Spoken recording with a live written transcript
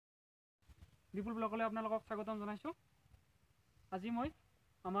বিপুল ব্লগলৈ আপোনালোকক স্বাগতম জনাইছোঁ। আজি মই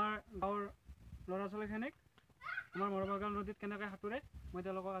আমাৰ গাঁৱৰ ল'ৰা ছোৱালীখিনিক আমাৰ মৰমগাঁও নদীত কেনেকৈ সাঁতোৰে মই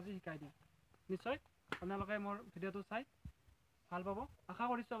তেওঁলোকক আজি শিকাই দিম। নিশ্চয় আপোনালোকে মোৰ ভিডিঅ'টো চাই ভাল পাব। আশা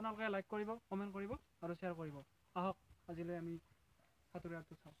কৰিছোঁ আপোনালোকে লাইক কৰিব, কমেণ্ট কৰিব আৰু শ্বেয়াৰ কৰিব। আহক আজিলৈ আমি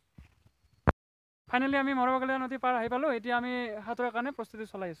সাঁতোৰাটো চাওঁ। ফাইনেলি আমি মৰমগাঁও নদী পাৰ আহি পালোঁ। এতিয়া আমি সাঁতোৰাৰ কাৰণে প্ৰস্তুতি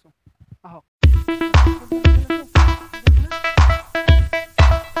চলাই আছোঁ। আহক।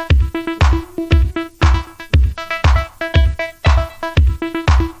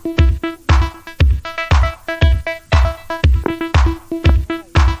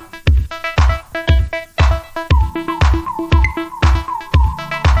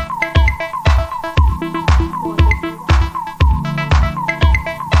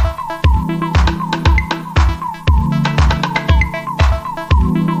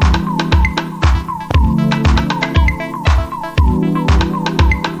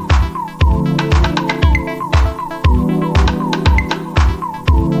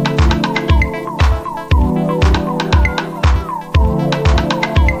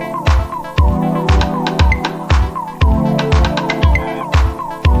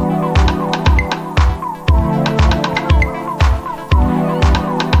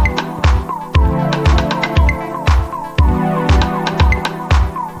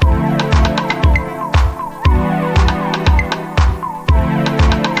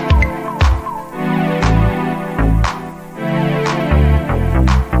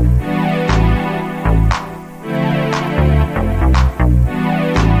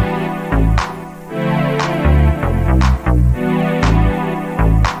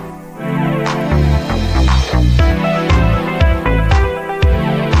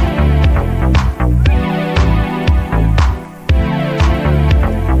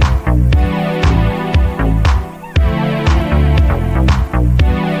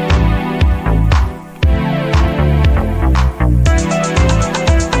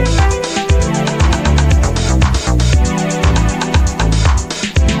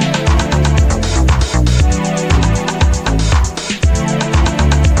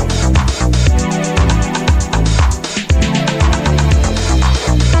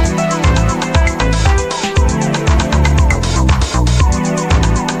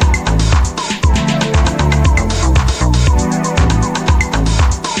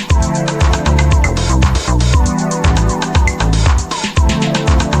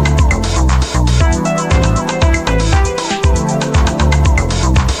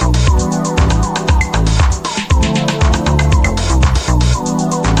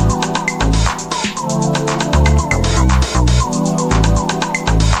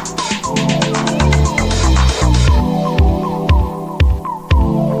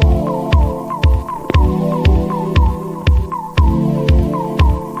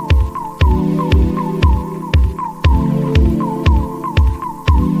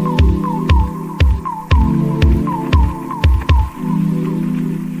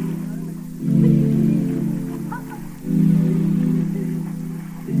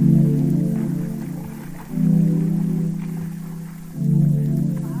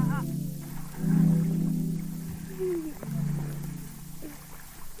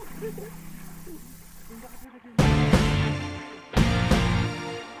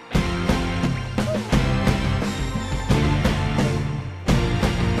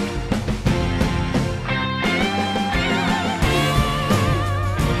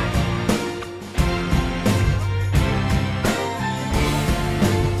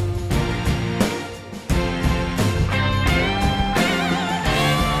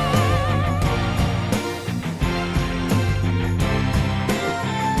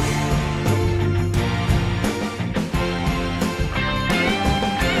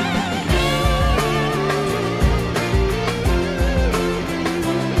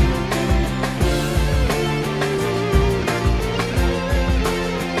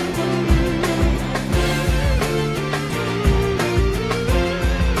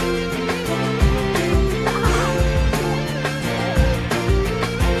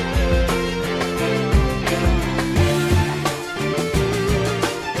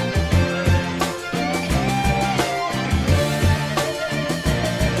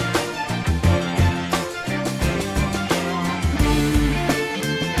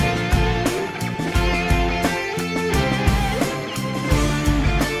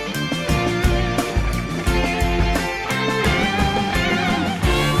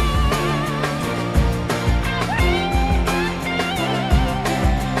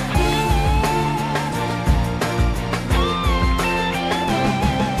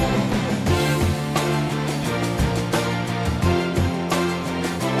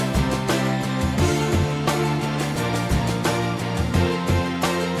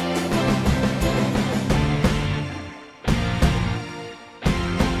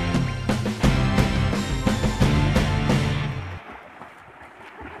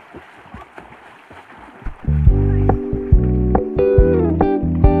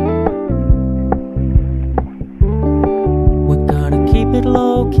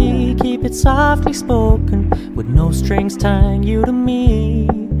 softly spoken, with no strings tying you to me.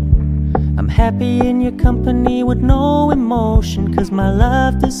 I'm happy in your company with no emotion, 'cause my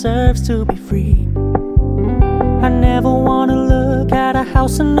love deserves to be free. I never wanna look at a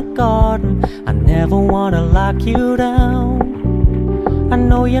house in the garden, I never wanna lock you down. I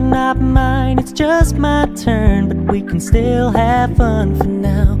know you're not mine, it's just my turn, but we can still have fun for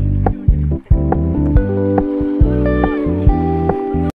now.